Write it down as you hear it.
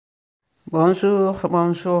Bonjour,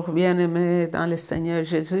 bonjour, bien-aimés dans le Seigneur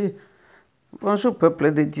Jésus. Bonjour,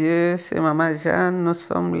 peuple de Dieu, c'est Maman Jeanne. Nous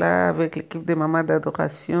sommes là avec l'équipe de Maman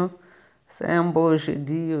d'adoration. C'est un beau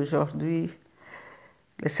jeudi aujourd'hui.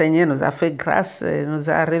 Le Seigneur nous a fait grâce, nous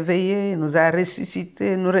a réveillés, nous a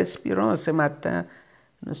ressuscités. Nous respirons ce matin.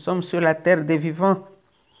 Nous sommes sur la terre des vivants.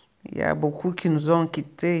 Il y a beaucoup qui nous ont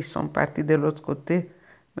quittés, ils sont partis de l'autre côté.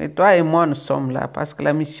 Mais toi et moi, nous sommes là parce que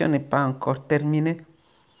la mission n'est pas encore terminée.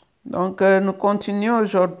 Donc, nous continuons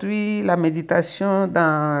aujourd'hui la méditation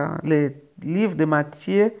dans le livre de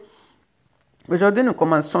Matthieu. Aujourd'hui, nous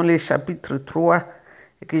commençons le chapitre 3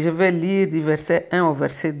 et que je vais lire du verset 1 au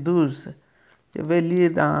verset 12. Je vais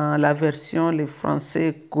lire dans la version le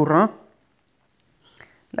français courant.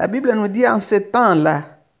 La Bible nous dit en ce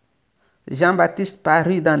temps-là, Jean-Baptiste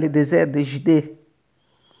parut dans le désert de Judée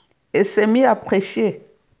et s'est mis à prêcher.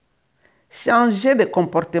 Changez de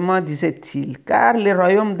comportement, disait-il, car le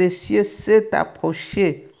royaume des cieux s'est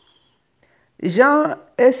approché. Jean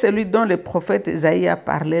est celui dont le prophète Ésaïe a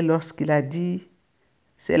parlé lorsqu'il a dit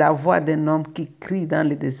 « C'est la voix d'un homme qui crie dans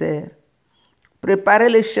le désert. Préparez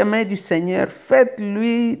le chemin du Seigneur,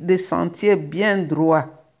 faites-lui des sentiers bien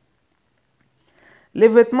droits. » Les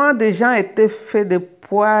vêtements de Jean étaient faits de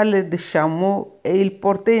poils de chameau et il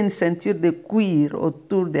portait une ceinture de cuir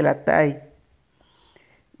autour de la taille.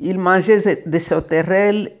 Il mangeait des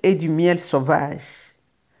sauterelles et du miel sauvage.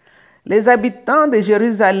 Les habitants de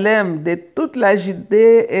Jérusalem, de toute la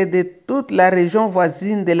Judée et de toute la région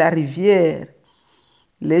voisine de la rivière,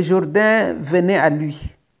 les Jourdains, venaient à lui.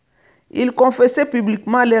 Ils confessaient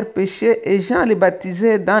publiquement leurs péchés et Jean les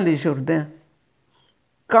baptisait dans les Jourdains.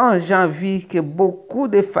 Quand Jean vit que beaucoup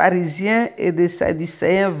de pharisiens et de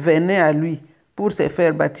sadducéens venaient à lui pour se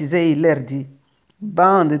faire baptiser, il leur dit «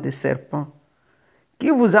 Bande de serpents, qui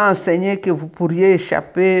vous a enseigné que vous pourriez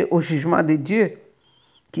échapper au jugement de Dieu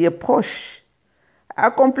qui est proche?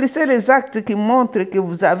 Accomplissez les actes qui montrent que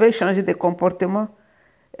vous avez changé de comportement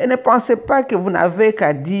et ne pensez pas que vous n'avez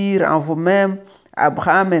qu'à dire en vous-même «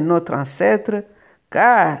 Abraham est notre ancêtre »,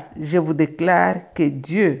 car je vous déclare que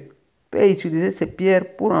Dieu peut utiliser ces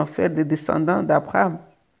pierres pour en faire des descendants d'Abraham.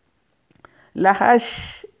 La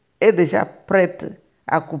hache est déjà prête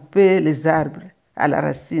à couper les arbres à la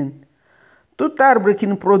racine. Tout arbre qui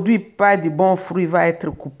ne produit pas du bon fruit va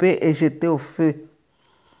être coupé et jeté au feu.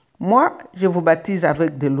 Moi, je vous baptise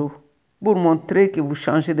avec de l'eau pour montrer que vous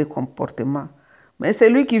changez de comportement. Mais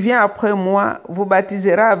celui qui vient après moi vous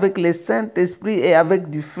baptisera avec le Saint-Esprit et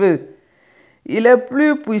avec du feu. Il est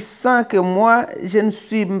plus puissant que moi, je ne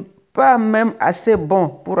suis pas même assez bon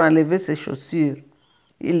pour enlever ses chaussures.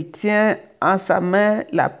 Il tient en sa main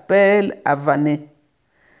la pelle à vanner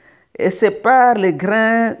et sépare les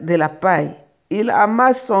grains de la paille. Il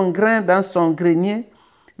amasse son grain dans son grenier,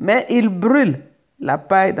 mais il brûle la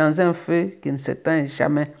paille dans un feu qui ne s'éteint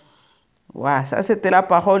jamais. Wow, ça c'était la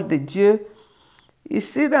parole de Dieu.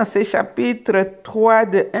 Ici, dans ce chapitre 3,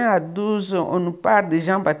 de 1 à 12, on nous parle de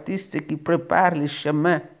Jean-Baptiste qui prépare le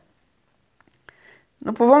chemin.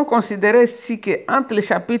 Nous pouvons considérer ici qu'entre le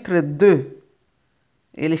chapitre 2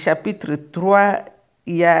 et le chapitre 3,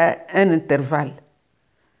 il y a un intervalle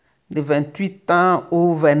de 28 ans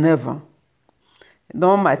ou 29 ans,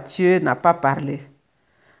 dont Matthieu n'a pas parlé.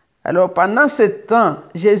 Alors pendant ce temps,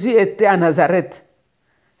 Jésus était à Nazareth.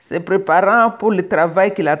 Se préparant pour le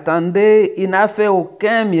travail qui l'attendait, il n'a fait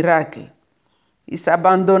aucun miracle. Il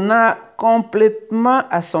s'abandonna complètement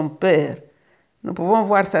à son Père. Nous pouvons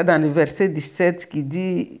voir ça dans le verset 17 qui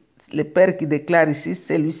dit, le Père qui déclare ici, «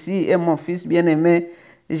 Celui-ci est mon Fils bien-aimé,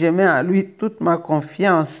 je mets en lui toute ma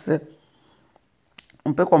confiance. »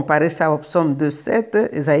 On peut comparer ça au psaume 2,7,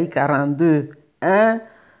 Ésaïe 42, 1.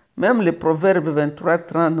 Même le proverbe 23,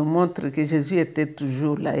 30 nous montre que Jésus était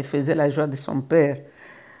toujours là et faisait la joie de son Père.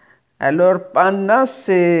 Alors, pendant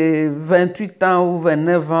ces 28 ans ou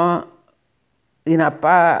 29 ans, il n'a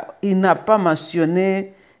pas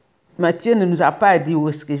mentionné, Matthieu ne nous a pas dit où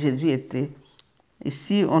est-ce que Jésus était.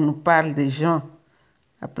 Ici, on nous parle des gens.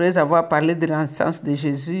 Après avoir parlé de la naissance de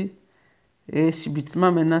Jésus, et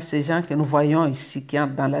subitement maintenant, ces gens que nous voyons ici qui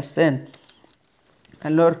entrent dans la scène.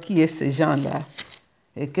 Alors, qui est ces gens-là?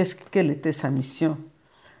 Et quelle était sa mission?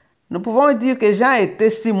 Nous pouvons dire que Jean était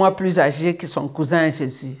 6 mois plus âgé que son cousin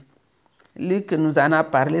Jésus. Luc nous en a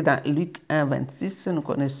parlé dans Luc 1, 26. Nous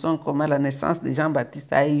connaissons comment la naissance de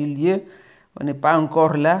Jean-Baptiste a eu lieu. On n'est pas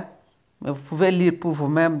encore là, mais vous pouvez lire pour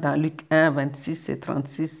vous-même dans Luc 1, 26 et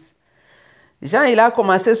 36. Jean, il a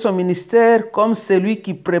commencé son ministère comme celui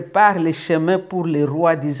qui prépare les chemins pour les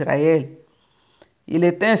rois d'Israël. Il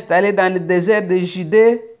était installé dans le désert de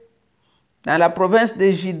Judée, dans la province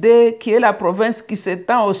de Judée, qui est la province qui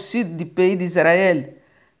s'étend au sud du pays d'Israël.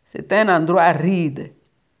 C'est un endroit aride,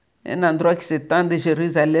 un endroit qui s'étend de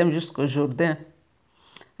Jérusalem jusqu'au Jourdain.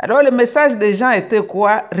 Alors le message des gens était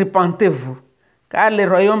quoi? Repentez-vous, car le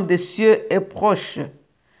royaume des cieux est proche.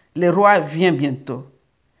 Le roi vient bientôt.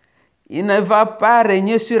 Il ne va pas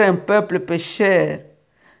régner sur un peuple pécheur.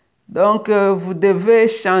 Donc, vous devez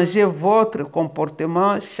changer votre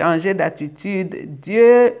comportement, changer d'attitude.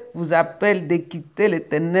 Dieu vous appelle de quitter les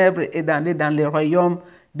ténèbres et d'aller dans le royaume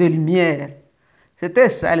de lumière. C'était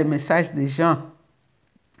ça le message des gens.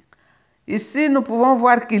 Ici, nous pouvons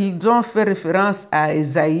voir qu'ils ont fait référence à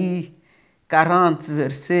Ésaïe 40,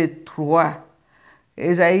 verset 3.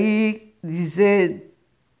 Ésaïe disait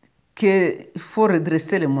qu'il faut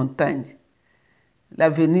redresser les montagnes. La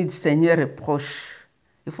venue du Seigneur est proche.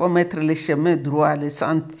 Il faut mettre les chemins droits, les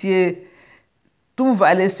sentiers. Toute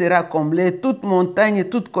vallée sera comblée, toute montagne et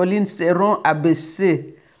toute colline seront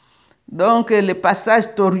abaissées. Donc les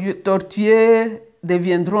passages tortueux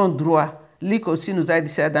deviendront droits. Luc aussi nous a dit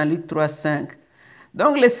ça dans Luc 3, 5.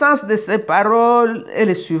 Donc le sens de ces paroles est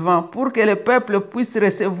le suivant. Pour que le peuple puisse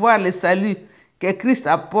recevoir le salut que Christ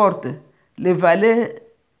apporte, les vallées,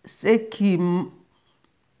 ce qui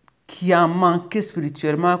en manquait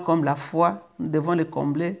spirituellement comme la foi, nous devons les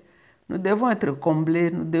combler. Nous devons être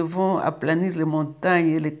comblés, nous devons aplanir les montagnes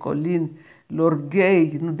et les collines,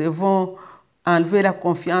 l'orgueil, nous devons enlever la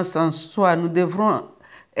confiance en soi, nous devrons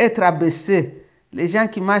être abaissés. Les gens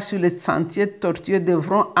qui marchent sur les sentiers tortueux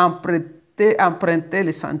devront emprunter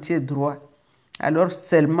les sentiers droits. Alors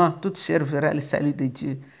seulement toute chair verra le salut de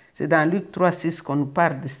Dieu. C'est dans Luc 3, 6 qu'on nous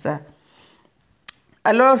parle de ça.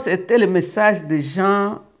 Alors c'était le message de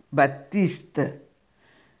Jean-Baptiste.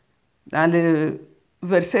 Dans le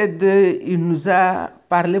verset 2, il nous a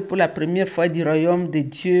parlé pour la première fois du royaume de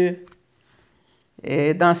Dieu.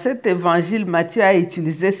 Et dans cet évangile, Matthieu a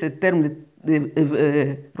utilisé ce terme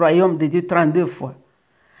de royaume de Dieu 32 fois.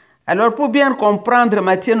 Alors pour bien comprendre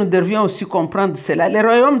Matthieu, nous devions aussi comprendre cela. Le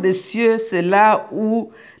royaume des cieux, c'est là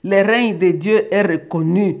où le règne de Dieu est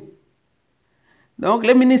reconnu. Donc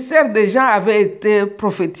le ministère des gens avait été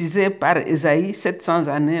prophétisé par Ésaïe 700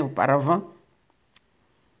 années auparavant.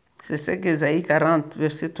 C'est ce qu'Ésaïe 40,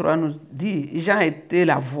 verset 3 nous dit. Jean était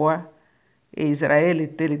la voix et Israël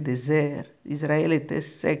était le désert. Israël était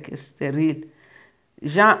sec et stérile.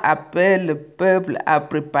 Jean appelle le peuple à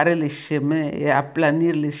préparer les chemins et à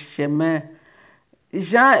planir les chemins.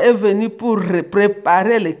 Jean est venu pour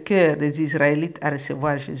préparer le cœur des Israélites à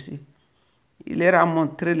recevoir Jésus. Il leur a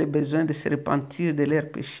montré le besoin de se repentir de leurs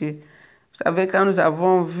péchés. Vous savez, quand nous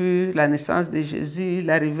avons vu la naissance de Jésus,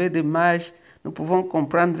 l'arrivée des mages, nous pouvons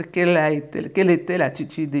comprendre quelle était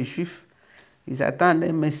l'attitude des Juifs. Ils attendent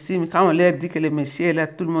un Messie, mais quand on leur dit que le Messie est là,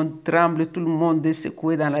 tout le monde tremble, tout le monde est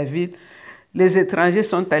secoué dans la ville. Les étrangers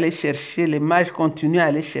sont allés chercher, les mages continuent à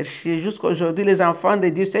aller chercher. Jusqu'à aujourd'hui, les enfants de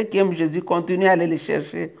Dieu, ceux qui aiment Jésus, continuent à aller les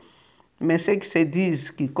chercher. Mais ceux qui se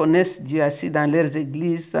disent, qui connaissent Dieu assis dans leurs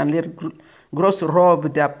églises, dans leurs grosses robes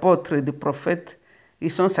d'apôtres et de prophètes,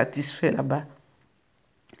 ils sont satisfaits là-bas.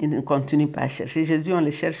 Ils ne continuent pas à chercher. Jésus, on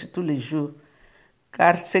le cherche tous les jours.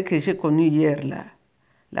 Car ce que j'ai connu hier, là,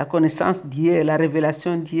 la connaissance d'hier, la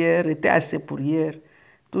révélation d'hier était assez pour hier.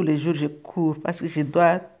 Tous les jours, je cours parce que je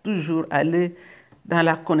dois toujours aller dans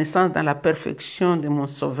la connaissance, dans la perfection de mon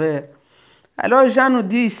Sauveur. Alors Jean nous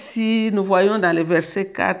dit ici, nous voyons dans le verset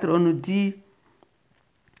 4, on nous dit,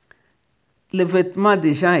 les vêtements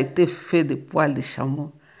des gens étaient faits de poils de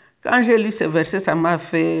chameau. Quand j'ai lu ce verset, ça m'a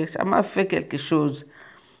fait quelque chose.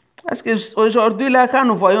 Parce qu'aujourd'hui, là, quand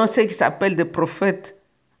nous voyons ceux qui s'appellent des prophètes,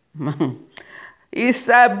 ils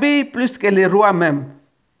s'habillent plus que les rois même.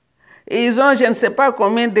 Et ils ont je ne sais pas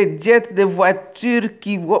combien de jets, de voitures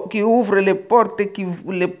qui ouvrent les portes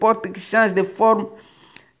qui changent de forme.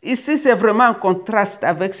 Ici, c'est vraiment un contraste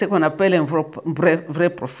avec ce qu'on appelle un vrai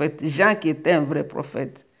prophète. Jean qui était un vrai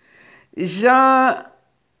prophète. Jean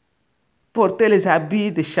portait les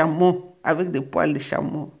habits de chameau avec des poils de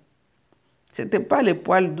chameau. Ce n'était pas les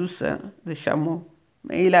poils doux de chameau,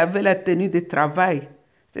 mais il avait la tenue de travail.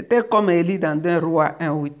 C'était comme Élie dans un roi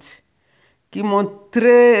 1:8, qui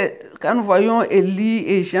montrait, quand nous voyons Élie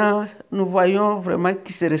et Jean, nous voyons vraiment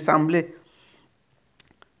qu'ils se ressemblaient.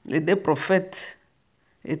 Les deux prophètes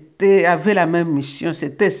avaient la même mission,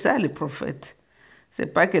 c'était ça les prophètes. Ce n'est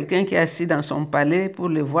pas quelqu'un qui est assis dans son palais pour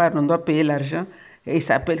le voir, on doit payer l'argent et il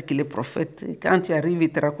s'appelle qu'il est prophète. Et quand tu arrives,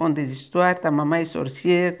 il te raconte des histoires, ta maman est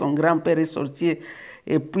sorcière, ton grand-père est sorcier,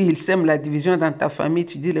 et puis il sème la division dans ta famille,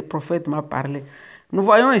 tu dis le prophète m'a parlé. Nous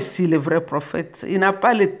voyons ici le vrai prophète. Il n'a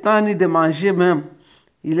pas le temps ni de manger même.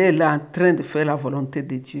 Il est là en train de faire la volonté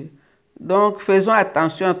de Dieu. Donc faisons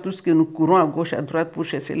attention à tout ce que nous courons à gauche, à droite pour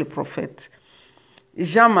chercher le prophète.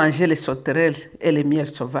 Jean mangeait les sauterelles et les miels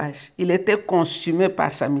sauvages. Il était consumé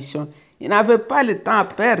par sa mission. Il n'avait pas le temps à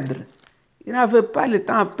perdre. Il n'avait pas le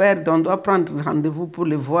temps à perdre. On doit prendre rendez-vous pour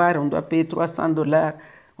le voir. On doit payer $300.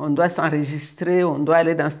 On doit s'enregistrer. On doit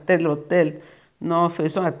aller dans tel hôtel. Non,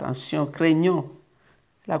 faisons attention. Craignons.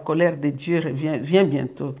 La colère de Dieu vient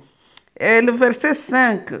bientôt. Et le verset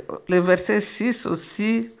 5, le verset 6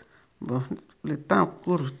 aussi. Bon, le temps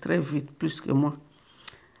court très vite, plus que moi.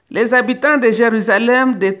 Les habitants de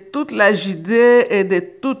Jérusalem, de toute la Judée et de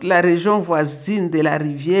toute la région voisine de la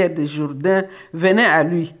rivière de Jourdain venaient à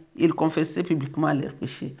lui. Ils confessaient publiquement leurs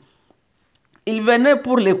péchés. Ils venaient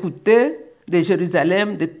pour l'écouter de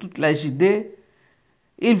Jérusalem, de toute la Judée.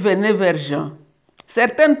 Ils venaient vers Jean.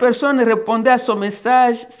 Certaines personnes répondaient à son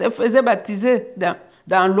message, se faisaient baptiser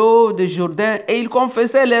dans l'eau de Jourdain et ils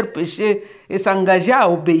confessaient leurs péchés et s'engageaient à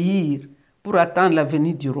obéir pour attendre la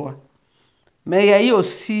venue du roi. Mais il y a eu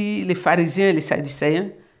aussi les pharisiens et les sadducéens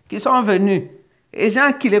qui sont venus. Et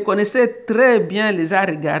Jean, qui les connaissait très bien, les a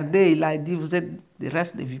regardés. Il a dit, vous êtes des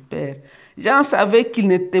races de vipères. Jean savait qu'ils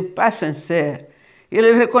n'étaient pas sincères. Il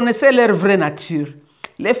reconnaissait leur vraie nature.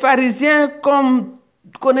 Les pharisiens, comme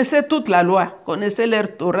connaissaient toute la loi, connaissaient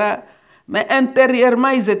leur Torah, mais intérieurement,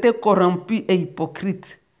 ils étaient corrompus et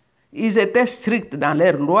hypocrites. Ils étaient stricts dans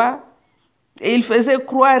leur loi, et il faisait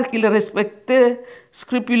croire qu'il respectait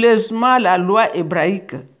scrupuleusement la loi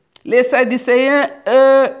hébraïque. Les Sadducéens,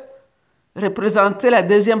 eux, représentaient la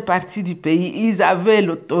deuxième partie du pays. Ils avaient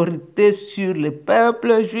l'autorité sur le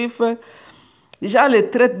peuple juif. Jean les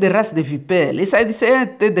traite de race de vipères. Les Sadducéens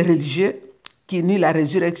étaient des religieux qui nient la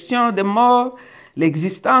résurrection des morts,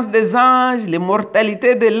 l'existence des anges,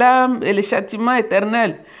 l'immortalité de l'âme et le châtiment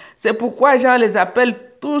éternel. C'est pourquoi Jean les appelle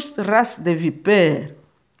tous race de vipères,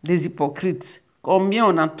 des hypocrites. Combien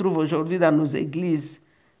on en trouve aujourd'hui dans nos églises?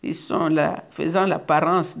 Ils sont là, faisant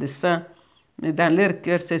l'apparence de saints, mais dans leur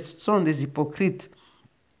cœur, ce sont des hypocrites.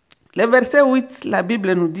 Le verset 8, la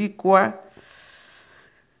Bible nous dit quoi?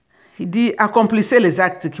 Il dit, accomplissez les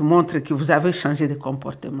actes qui montrent que vous avez changé de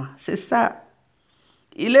comportement. C'est ça.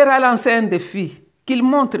 Il leur a lancé un défi, qu'ils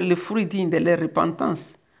montrent le fruit digne de leur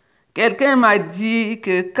repentance. Quelqu'un m'a dit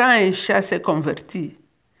que quand un chat s'est converti,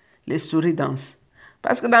 les souris dansent.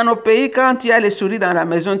 Parce que dans nos pays, quand tu as les souris dans la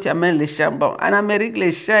maison, tu amènes les chats. Bon, en Amérique,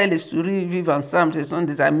 les chats et les souris vivent ensemble, ce sont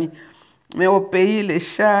des amis. Mais au pays, les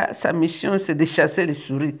chats, sa mission, c'est de chasser les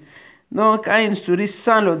souris. Donc, quand une souris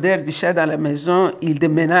sent l'odeur du chat dans la maison, il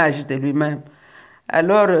déménage de lui-même.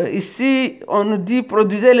 Alors, ici, on nous dit,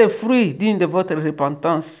 produisez les fruits dignes de votre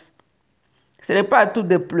repentance. Ce n'est pas tout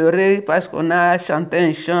de pleurer parce qu'on a chanté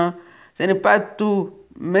un chant. Ce n'est pas tout,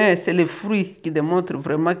 mais c'est les fruits qui démontrent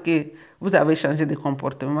vraiment que vous avez changé de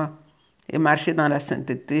comportement et marché dans la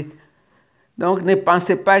sainteté. Donc ne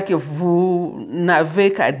pensez pas que vous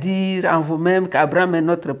n'avez qu'à dire en vous-même qu'Abraham est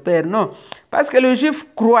notre père. Non, parce que le juif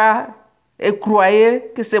croit et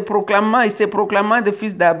croyait que il se proclamant des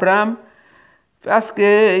fils d'Abraham parce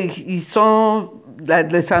qu'ils sont la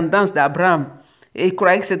descendance d'Abraham. Et ils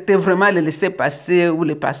croyaient que c'était vraiment le laisser-passer ou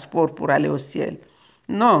le passeport pour aller au ciel.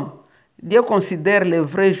 Non, Dieu considère le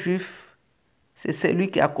vrai juif, c'est celui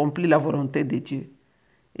qui accomplit la volonté de Dieu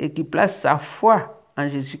et qui place sa foi en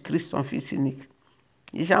Jésus-Christ, son Fils unique.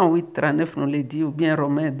 Jean 8, 39 nous le dit, ou bien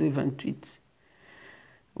Romains 2, 28,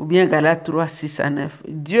 ou bien Galates 3, 6 à 9.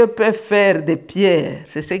 Dieu peut faire des pierres,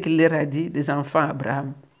 c'est ce qu'il leur a dit, des enfants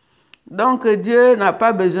Abraham. Donc Dieu n'a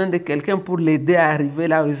pas besoin de quelqu'un pour l'aider à arriver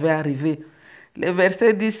là où il veut arriver. Le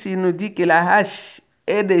verset 10, il nous dit que la hache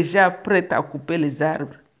est déjà prête à couper les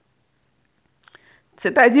arbres.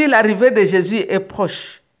 C'est-à-dire l'arrivée de Jésus est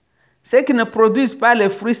proche. Ceux qui ne produisent pas les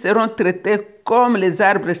fruits seront traités comme les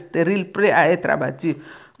arbres stériles prêts à être abattus.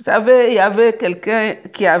 Vous savez, il y avait quelqu'un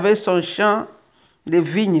qui avait son champ de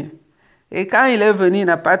vignes. Et quand il est venu, il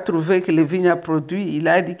n'a pas trouvé que les vignes a produit, il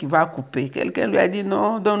a dit qu'il va couper. Quelqu'un lui a dit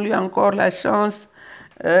non, donne-lui encore la chance.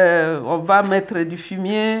 On va mettre du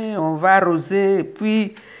fumier, on va arroser,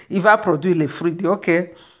 puis il va produire les fruits. Il dit ok,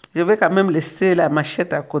 je vais quand même laisser la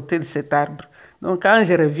machette à côté de cet arbre. Donc quand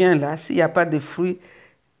je reviens là, s'il n'y a pas de fruits,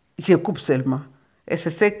 je coupe seulement. Et c'est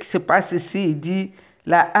ce qui se passe ici. Il dit,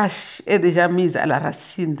 la hache est déjà mise à la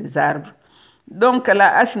racine des arbres. Donc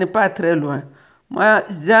la hache n'est pas très loin. Moi,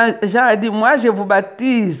 Jean a dit, moi je vous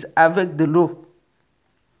baptise avec de l'eau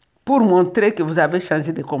pour montrer que vous avez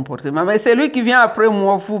changé de comportement. Mais celui qui vient après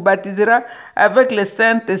moi vous baptisera avec le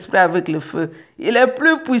Saint-Esprit, avec le feu. Il est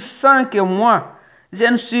plus puissant que moi. Je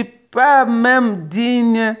ne suis pas même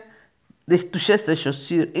digne de toucher ses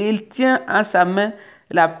chaussures. Et il tient en sa main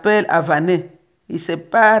la pelle avanée. Il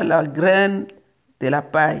sépare la graine de la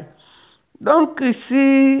paille. Donc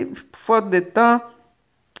ici, faute de temps,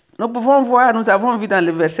 Nous pouvons voir, nous avons vu dans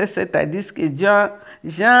le verset 7 à 10 que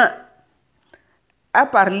Jean a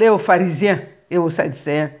parlé aux pharisiens et aux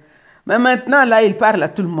sadducéens. Mais maintenant, là, il parle à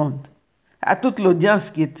tout le monde, à toute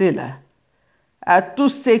l'audience qui était là, à tous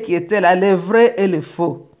ceux qui étaient là, les vrais et les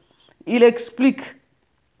faux. Il explique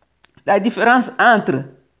la différence entre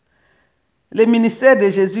le ministère de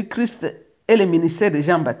Jésus-Christ et le ministère de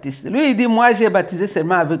Jean-Baptiste. Lui, il dit, moi, j'ai baptisé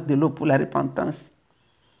seulement avec de l'eau pour la repentance.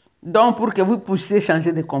 Donc, pour que vous puissiez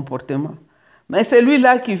changer de comportement. Mais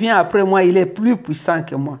celui-là qui vient après moi, il est plus puissant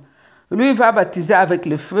que moi. Lui, il va baptiser avec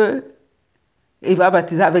le feu, il va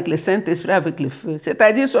baptiser avec le Saint-Esprit, avec le feu.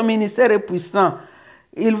 C'est-à-dire, son ministère est puissant.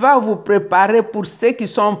 Il va vous préparer pour ceux qui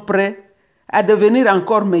sont prêts à devenir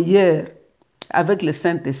encore meilleurs avec le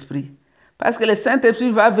Saint-Esprit. Parce que le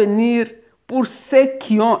Saint-Esprit va venir pour ceux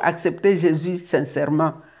qui ont accepté Jésus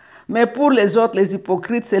sincèrement. Mais pour les autres, les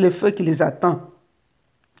hypocrites, c'est le feu qui les attend.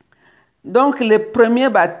 Donc, le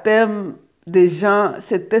premier baptême des gens,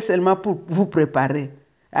 c'était seulement pour vous préparer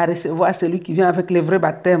à recevoir celui qui vient avec le vrai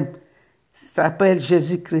baptême. Ça s'appelle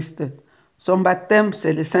Jésus-Christ. Son baptême,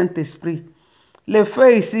 c'est le Saint-Esprit. Le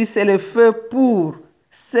feu ici, c'est le feu pour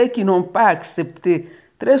ceux qui n'ont pas accepté.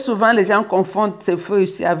 Très souvent, les gens confondent ce feu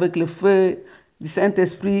ici avec le feu du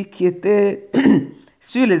Saint-Esprit qui était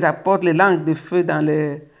sur les apôtres, les langues de feu dans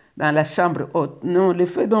la chambre haute. Non, le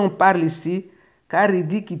feu dont on parle ici, car il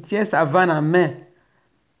dit qu'il tient sa vanne en main.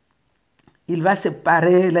 Il va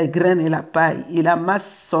séparer les graines et la paille. Il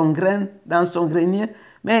amasse son grain dans son grenier,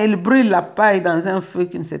 mais il brûle la paille dans un feu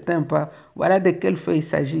qui ne s'éteint pas. Voilà de quel feu il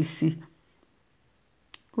s'agit ici.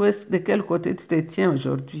 De quel côté tu te tiens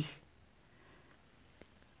aujourd'hui?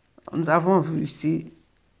 Nous avons vu ici,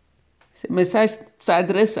 ce message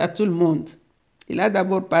s'adresse à tout le monde. Il a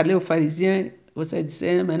d'abord parlé aux pharisiens, aux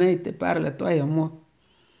sadducéens, maintenant il te parle à toi et à moi.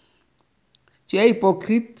 Tu es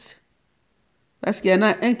hypocrite parce qu'il y en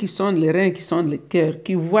a un qui sonde les reins, qui sonde le cœur,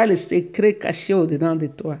 qui voit les secrets cachés au-dedans de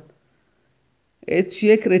toi. Et tu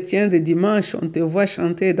es chrétien de dimanche, on te voit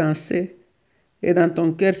chanter et danser, et dans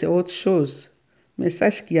ton cœur c'est autre chose. Mais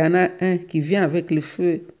sache qu'il y en a un qui vient avec le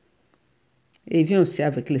feu, et il vient aussi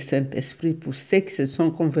avec le Saint-Esprit pour ceux qui se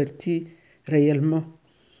sont convertis réellement.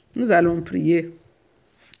 Nous allons prier.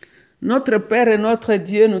 Notre Père et notre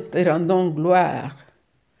Dieu, nous te rendons gloire.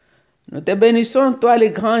 Nous te bénissons, toi, le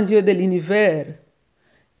grand Dieu de l'univers,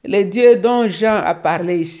 le Dieu dont Jean a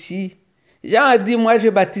parlé ici. Jean a dit, moi je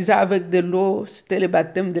baptisais avec de l'eau, c'était le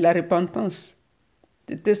baptême de la repentance.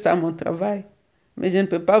 C'était ça mon travail. Mais je ne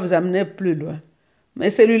peux pas vous amener plus loin. Mais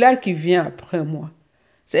celui-là qui vient après moi,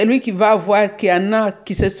 c'est lui qui va voir qu'il y en a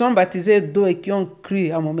qui se sont baptisés d'eau et qui ont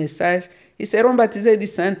cru à mon message. Ils seront baptisés du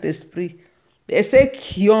Saint-Esprit. Et ceux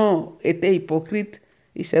qui ont été hypocrites,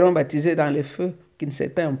 ils seront baptisés dans le feu qui ne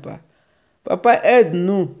s'éteint pas. Papa,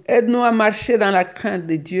 aide-nous. Aide-nous à marcher dans la crainte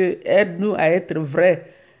de Dieu. Aide-nous à être vrais.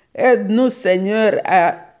 Aide-nous, Seigneur,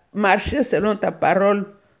 à marcher selon ta parole,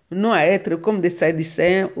 non à être comme des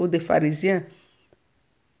sadducéens ou des pharisiens,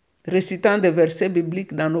 récitant des versets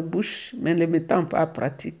bibliques dans nos bouches, mais ne les mettant pas en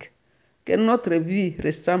pratique. Que notre vie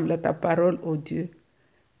ressemble à ta parole, ô Dieu.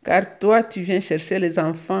 Car toi, tu viens chercher les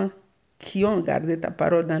enfants qui ont gardé ta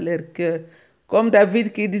parole dans leur cœur. Comme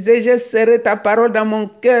David qui disait, je serrai ta parole dans mon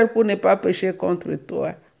cœur pour ne pas pécher contre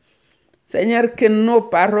toi. Seigneur, que nos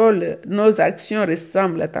paroles, nos actions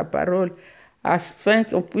ressemblent à ta parole, afin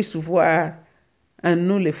qu'on puisse voir en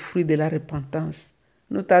nous les fruits de la repentance.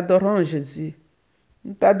 Nous t'adorons, Jésus.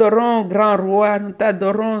 Nous t'adorons, grand roi. Nous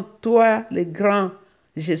t'adorons, toi, le grand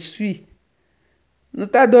je suis. Nous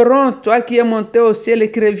t'adorons, toi qui es monté au ciel et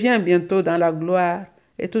qui reviens bientôt dans la gloire.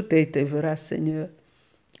 Et tout te verra, Seigneur.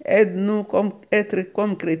 Aide-nous être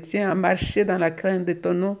comme chrétiens à marcher dans la crainte de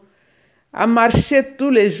ton nom, à marcher tous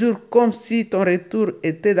les jours comme si ton retour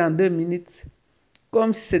était dans 2 minutes,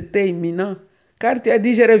 comme si c'était imminent. Car tu as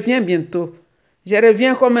dit, je reviens bientôt. Je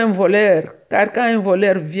reviens comme un voleur, car quand un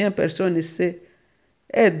voleur vient, personne ne sait.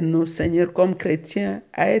 Aide-nous, Seigneur, comme chrétiens,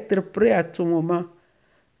 à être prêts à tout moment.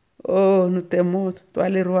 Oh, nous t'aimons, toi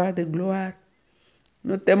le roi de gloire.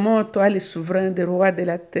 Nous t'aimons, toi le souverain des rois de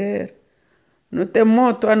la terre. Nous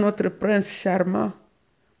t'aimons, toi notre prince charmant.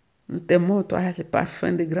 Nous t'aimons, toi le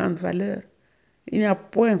parfum de grande valeur. Il n'y a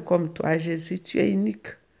point comme toi, Jésus. Tu es unique.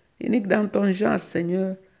 Unique dans ton genre,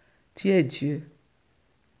 Seigneur. Tu es Dieu.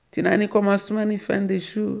 Tu n'as ni commencement ni fin de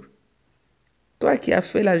jour. Toi qui as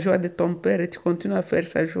fait la joie de ton Père et tu continues à faire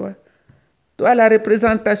sa joie. Toi la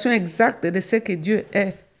représentation exacte de ce que Dieu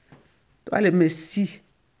est. Toi le Messie.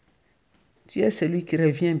 Tu es celui qui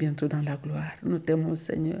revient bientôt dans la gloire. Nous t'aimons,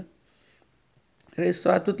 Seigneur.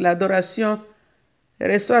 Reçois toute l'adoration.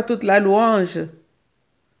 Reçois toute la louange.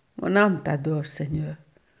 Mon âme t'adore, Seigneur.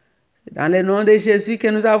 C'est dans le nom de Jésus que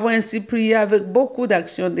nous avons ainsi prié avec beaucoup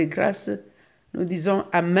d'actions de grâce. Nous disons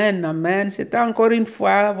Amen, Amen. C'est encore une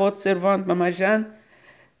fois votre servante Maman Jeanne.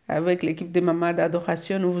 Avec l'équipe de Maman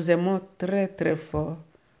d'Adoration, nous vous aimons très très fort.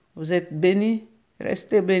 Vous êtes bénis,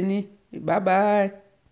 restez bénis. Bye bye.